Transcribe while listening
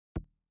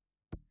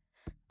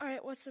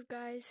Alright, what's up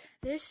guys?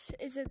 This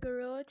is a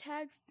Gorilla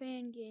Tag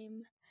fan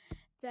game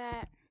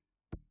that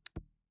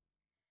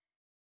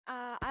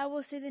I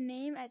will say the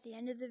name at the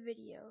end of the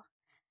video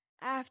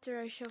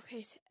after I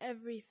showcase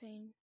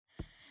everything.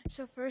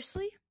 So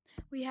firstly,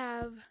 we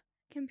have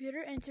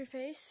computer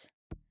interface,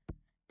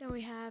 then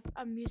we have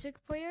a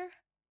music player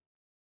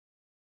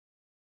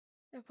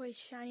that plays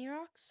Shiny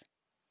Rocks,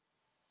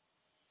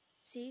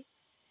 see,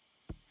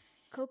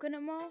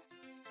 Coconut Mall,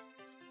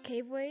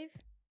 Cave Wave,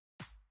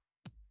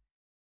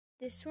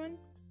 this one,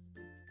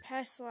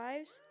 Past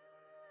Lives,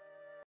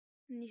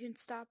 and you can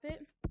stop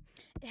it.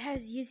 It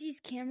has Yeezy's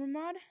camera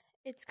mod.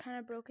 It's kind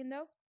of broken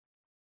though.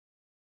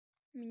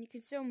 I mean, you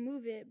can still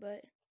move it,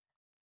 and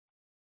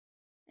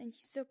you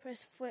can still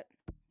press flip,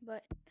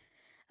 but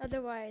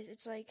otherwise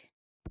it's like,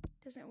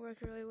 doesn't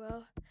work really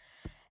well.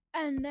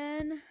 And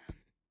then,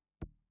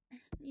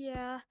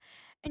 yeah,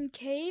 and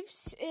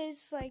Caves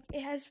is like,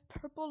 it has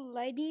purple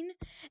lighting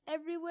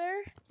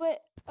everywhere,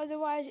 but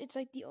otherwise it's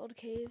like the old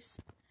Caves.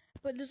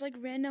 But there's like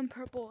random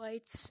purple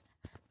lights.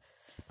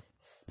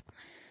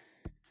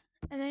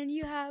 And then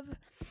you have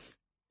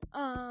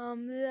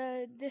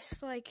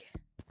this like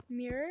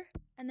mirror,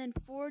 and then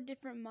 4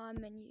 different mod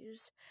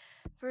menus.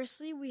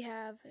 Firstly, we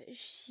have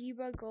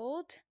Shiba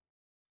Gold.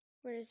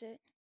 Where is it?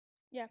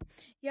 Yeah,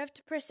 you have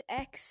to press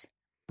X.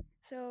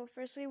 So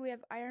firstly, we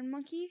have Iron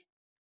Monkey.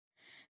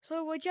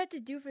 So what you have to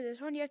do for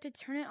this one, you have to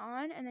turn it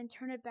on and then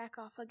turn it back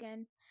off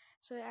again,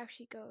 so it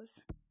actually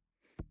goes.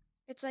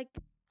 It's like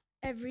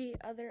every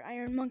other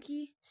Iron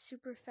Monkey,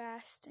 super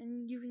fast,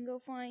 and you can go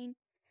flying.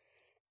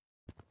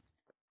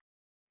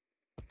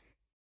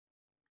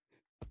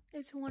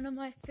 It's one of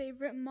my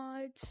favorite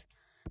mods.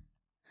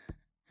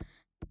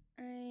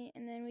 Alright,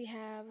 and then we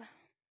have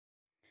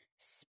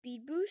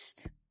Speed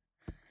Boost.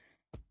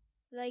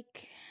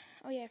 Like,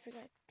 oh yeah, I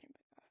forgot.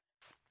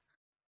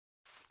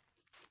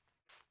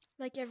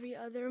 Like every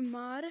other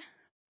mod.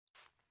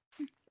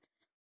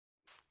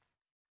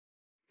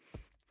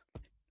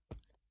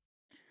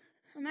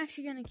 I'm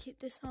actually gonna keep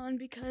this on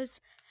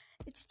because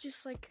it's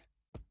just like,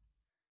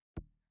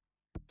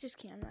 just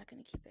kidding, I'm not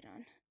gonna keep it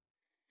on.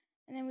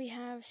 And then we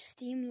have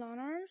Steam Lawn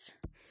Arms.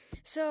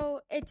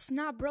 So it's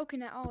not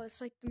broken at all.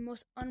 It's like the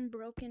most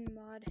unbroken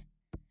mod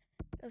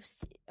of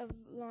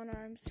Lawn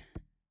Arms.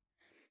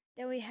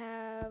 Then we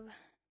have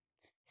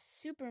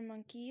Super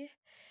Monkey,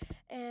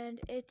 and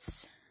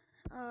it's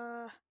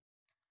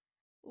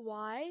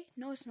Y.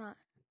 No, it's not.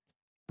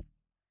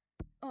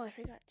 Oh, I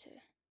forgot to.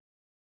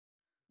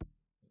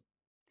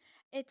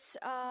 It's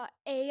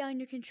A on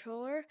your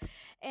controller,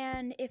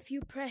 and if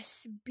you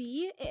press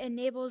B, it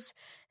enables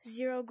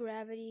 0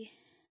 gravity.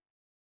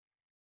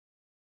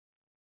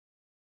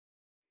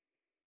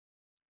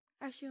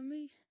 Actually, let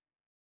me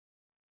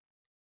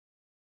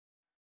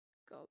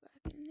go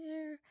back in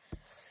there.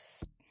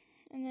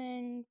 And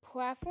then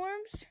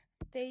platforms,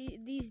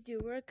 these do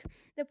work.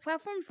 The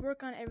platforms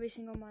work on every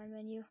single mod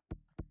menu.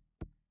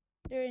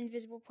 They're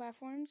invisible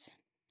platforms.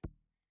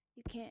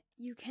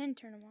 You can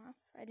turn them off.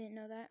 I didn't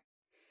know that.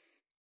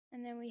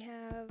 And then we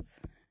have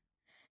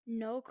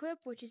no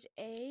clip, which is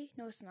A.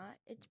 No, it's not.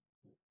 It's,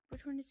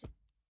 which one is it?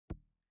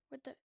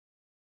 What the?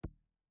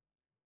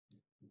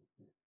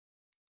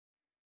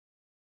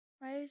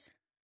 Rise?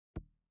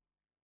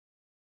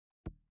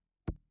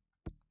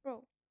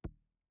 Bro.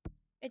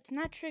 It's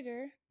not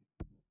trigger.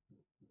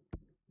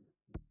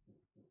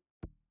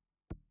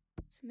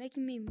 It's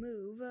making me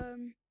move.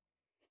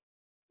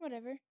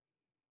 Whatever.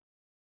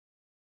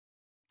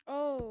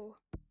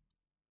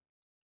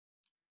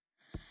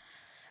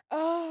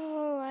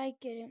 Oh, I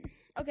get it.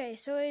 Okay,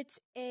 so it's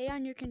A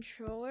on your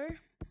controller,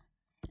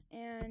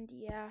 and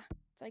yeah,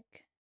 it's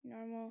like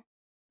normal,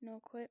 no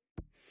clip.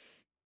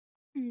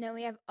 And then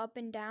we have up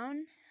and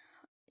down.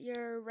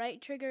 Your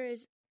right trigger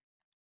is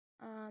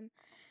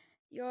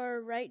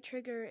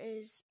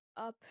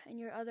up, and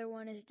your other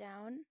one is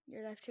down.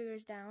 Your left trigger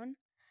is down.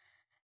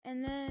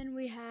 And then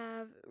we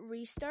have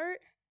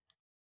restart.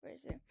 Where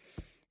is it?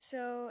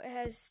 So it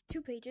has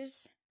 2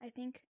 pages, I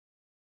think.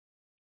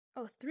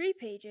 Oh, 3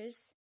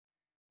 pages.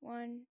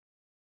 1,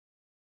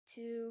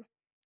 2,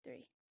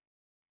 3.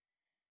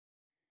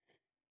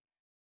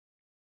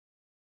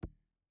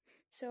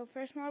 So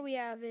first mod we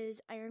have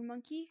is Iron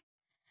Monkey.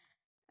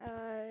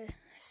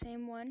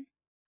 Same one.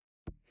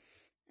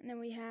 And then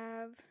we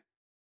have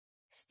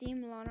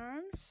Steam Lawn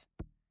Arms.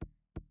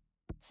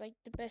 It's like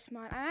the best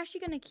mod. I'm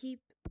actually gonna keep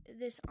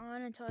this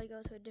on until I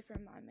go to a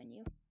different mod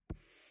menu.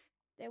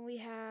 Then we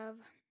have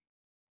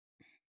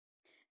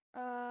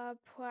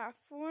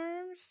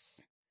platforms.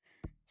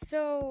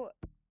 So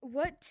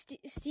what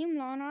Steam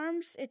Lawn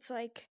Arms? It's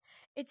like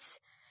it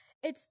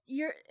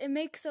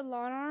makes the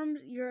lawn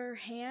arms, your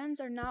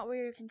hands are not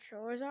where your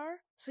controllers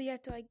are, so you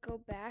have to like go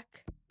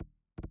back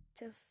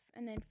to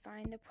and then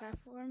find the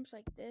platforms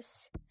like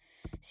this.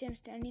 See, I'm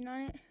standing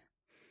on it,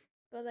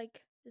 but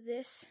like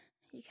this,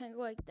 you can't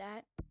go like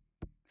that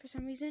for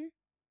some reason.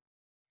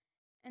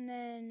 And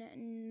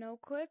then no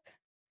clip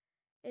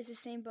is the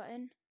same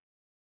button.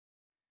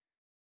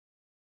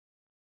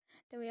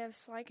 Then we have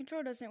slide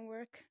control, doesn't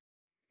work.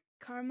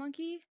 car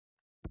monkey.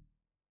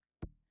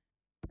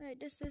 Right,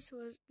 this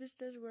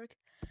does work,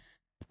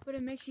 but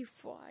it makes you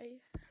fly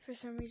for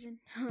some reason.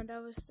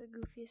 That was the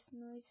goofiest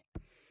noise.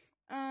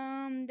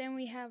 Then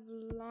we have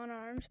lawn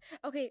arms.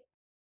 Okay,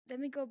 let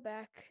me go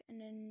back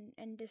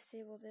and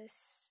disable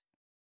this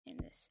and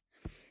this.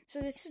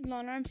 So this is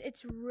lawn arms.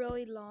 It's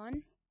really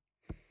long,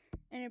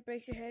 and it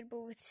breaks your head.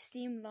 But with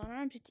steam lawn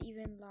arms, it's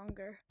even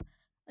longer.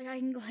 Like I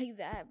can go like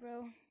that,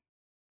 bro.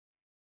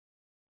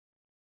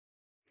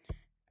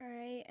 All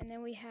right, and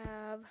then we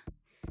have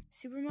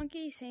super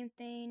monkey. Same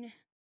thing.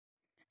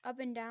 Up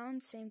and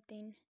down, same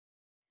thing.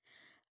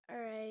 All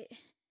right.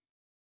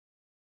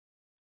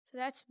 So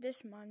that's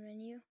this mod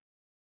menu.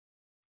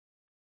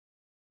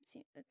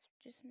 Let's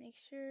just make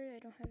sure I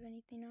don't have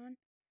anything on.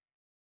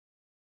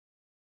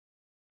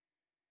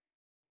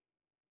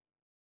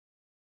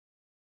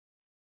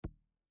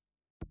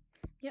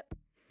 Yep.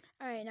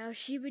 Alright, now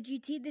Shiba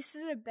GT. This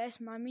is the best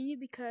mod menu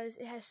because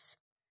it has...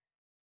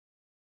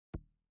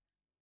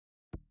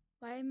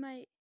 Why am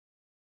I...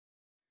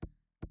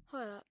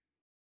 Hold up.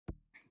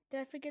 Did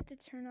I forget to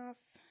turn off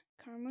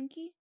Car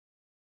Monkey?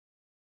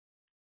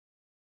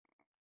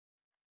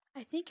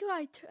 I think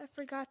I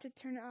forgot to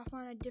turn it off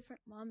on a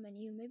different mod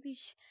menu. Maybe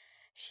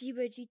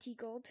Shiba GT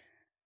Gold.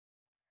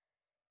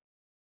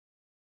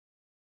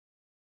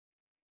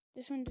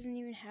 This one doesn't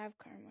even have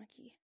Car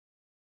Monkey.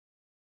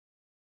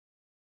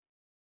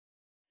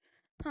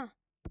 Huh.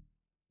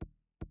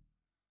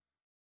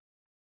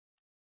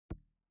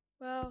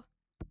 Well,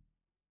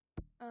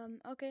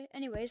 okay.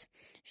 Anyways,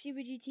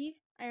 Shiba GT,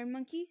 Iron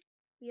Monkey.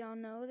 We all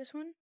know this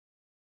one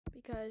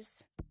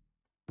because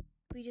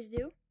we just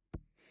do.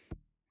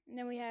 And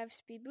then we have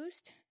Speed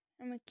Boost.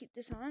 I'm going to keep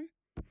this on.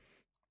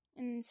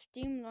 And then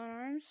Steam Lawn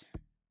Arms.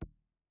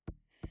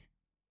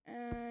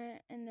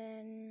 And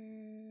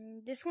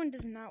then this one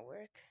does not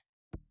work.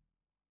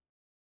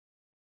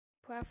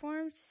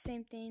 Platforms,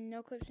 same thing.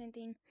 No clip, same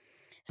thing.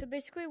 So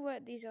basically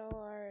what these all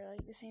are,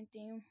 like the same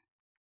thing.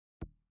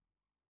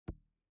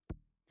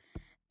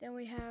 Then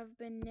we have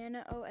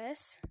Banana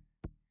OS.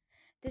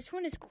 This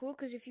one is cool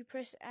because if you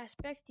press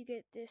aspect, you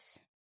get this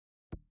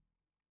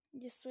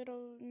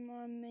little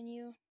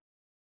menu,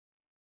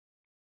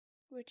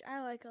 which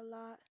I like a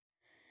lot.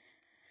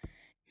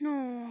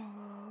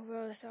 No,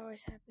 bro, this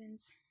always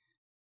happens.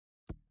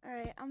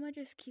 Alright, I'm gonna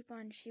just keep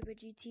on Shiba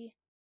GT.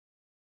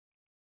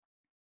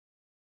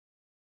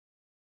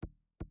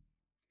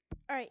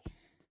 Alright,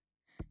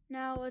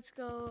 now let's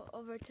go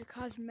over to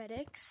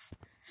cosmetics.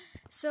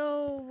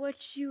 So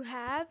what you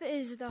have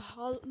is the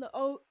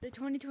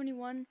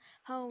 2021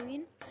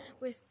 Halloween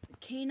with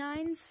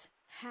Canine's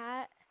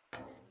hat,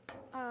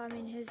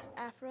 his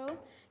afro,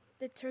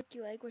 the turkey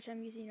leg, which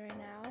I'm using right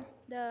now,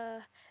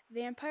 the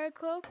vampire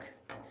cloak,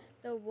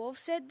 the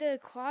wolf's head, the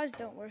claws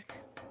don't work,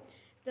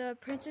 the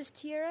princess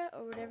tiara,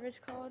 or whatever it's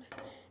called,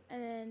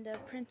 and then the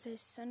princess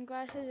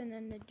sunglasses, and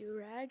then the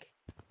do-rag.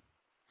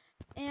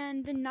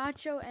 And the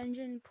Nacho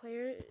Engine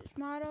Players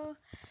model,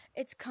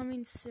 it's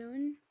coming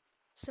soon.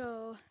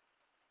 So,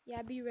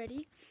 yeah, be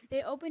ready.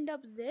 They opened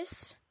up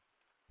this.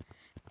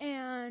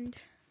 And,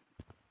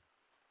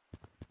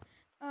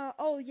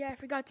 oh, yeah, I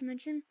forgot to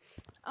mention.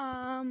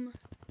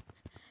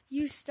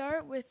 You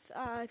start with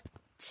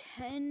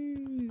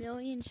 10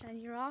 million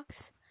shiny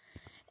rocks.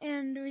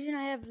 And the reason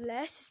I have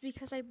less is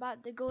because I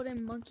bought the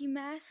golden monkey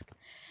mask,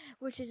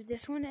 which is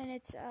this one, and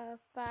it's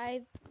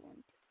 5...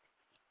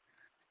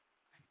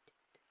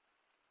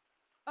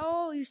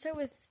 Oh, you start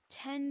with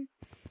 10.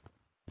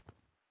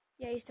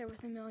 Yeah, you start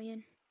with 1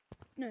 million.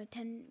 No,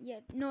 10.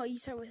 Yeah, no, you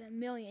start with 1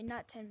 million,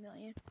 not 10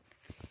 million.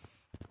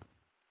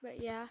 But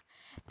yeah.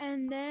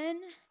 And then,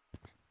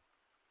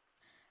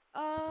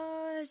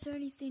 is there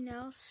anything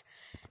else?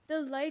 The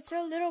lights are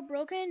a little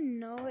broken.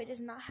 No, it does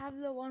not have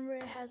the one where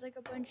it has like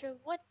a bunch of,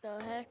 what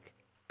the heck?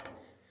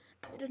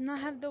 It does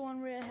not have the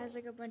one where it has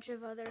like a bunch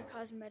of other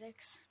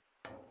cosmetics.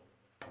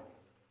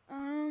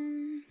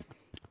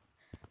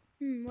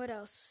 What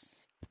else?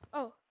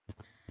 Oh,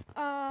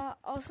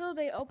 also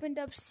they opened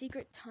up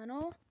Secret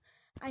Tunnel.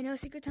 I know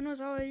Secret Tunnel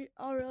is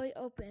already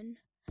open,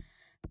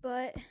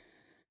 but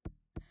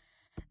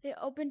they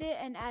opened it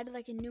and added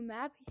like a new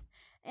map.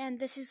 And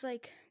this is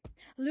like,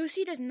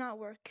 Lucy does not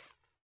work,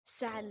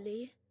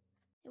 sadly.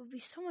 It would be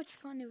so much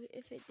fun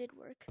if it did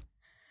work.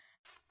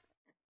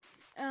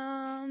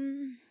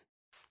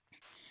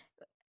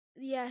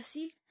 Yeah,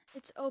 see,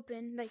 it's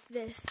open like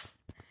this.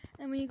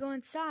 And when you go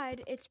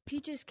inside, it's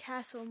Peach's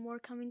Castle, more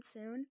coming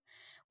soon.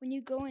 When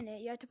you go in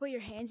it, you have to put your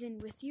hands in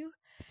with you.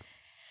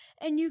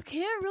 And you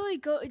can't really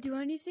do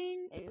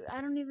anything. I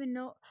don't even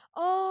know.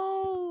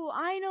 Oh,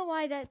 I know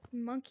why that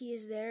monkey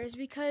is there. It's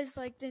because,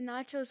 like, the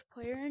Nacho's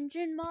player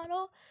engine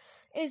model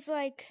is,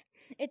 like,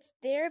 it's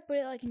there, but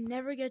it, like,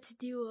 never gets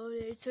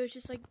deloaded. So it's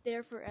just, like,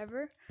 there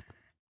forever.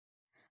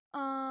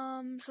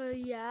 So,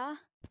 yeah.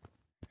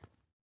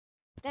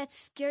 That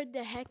scared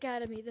the heck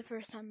out of me the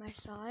first time I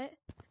saw it.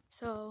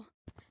 So,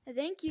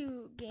 thank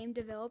you, game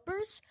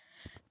developers.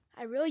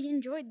 I really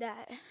enjoyed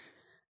that.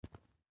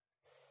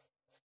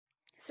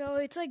 So,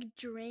 it's like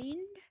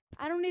drained.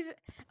 I don't even...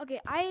 Okay,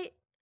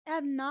 I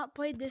have not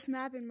played this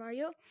map in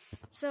Mario,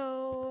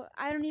 so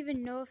I don't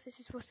even know if this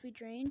is supposed to be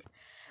drained.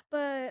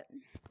 But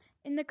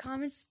in the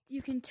comments,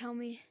 you can tell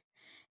me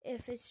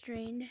if it's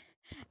drained.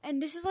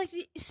 And this is like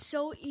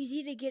so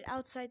easy to get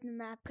outside the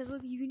map because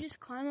look, you can just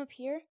climb up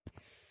here,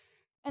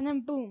 and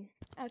then boom,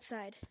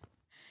 outside.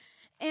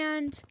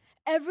 And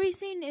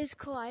everything is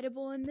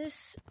collidable in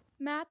this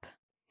map,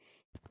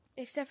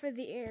 except for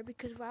the air,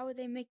 because why would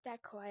they make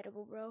that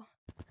collidable, bro?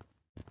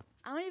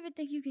 I don't even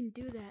think you can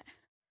do that.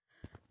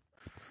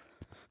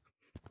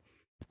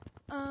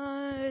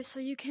 So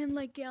you can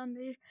like get on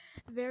the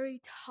very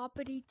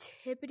toppity,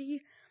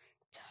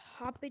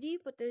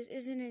 but there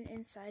isn't an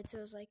inside,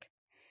 so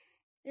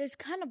it's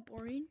kind of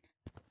boring.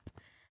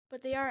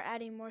 But they are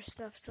adding more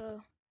stuff,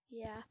 so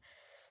yeah.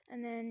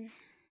 And then,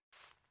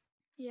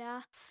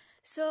 yeah.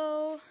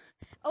 So,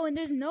 oh, and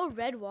there's no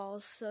red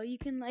walls, so you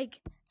can like,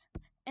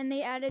 and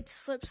they added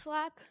slip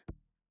slap.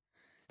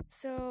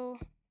 So,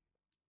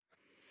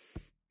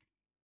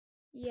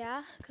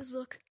 yeah, cause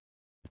look.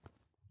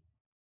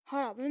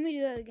 Hold up, let me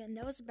do that again.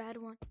 That was a bad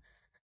one.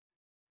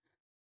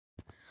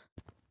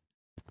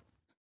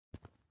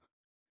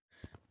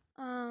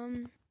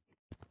 Hold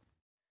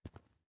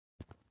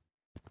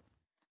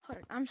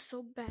on, I'm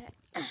so bad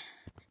at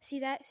see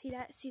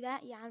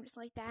that? Yeah, I'm just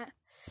like that.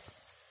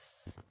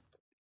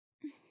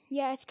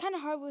 Yeah, it's kind of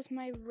hard with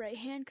my right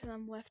hand because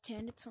I'm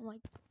left-handed, so I'm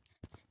like,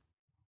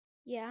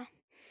 yeah.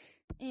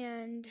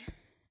 And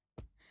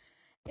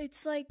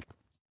it's like,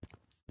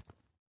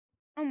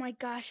 oh my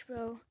gosh,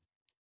 bro.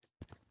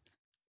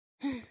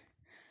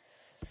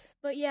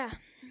 But yeah,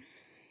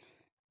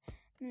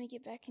 let me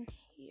get back in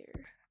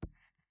here.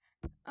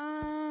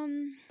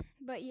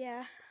 But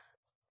yeah.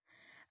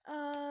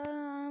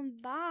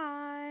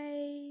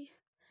 Bye.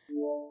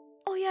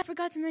 Oh yeah, I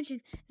forgot to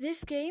mention,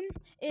 this game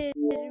is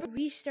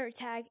Restart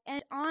Tag, and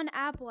it's on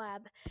App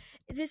Lab.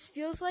 This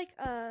feels like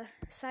a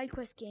side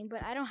quest game,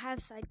 but I don't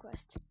have side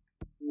quest.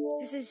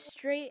 This is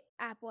straight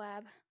App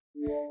Lab.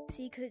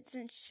 See, because it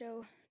doesn't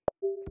show.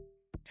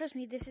 Trust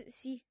me, this is,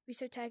 see,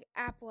 Restart Tag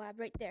App Lab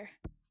right there.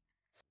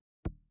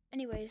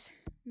 Anyways,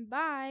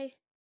 bye.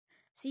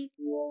 See,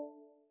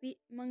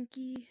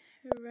 monkey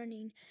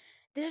running.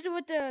 This is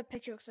what the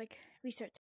picture looks like. Restart.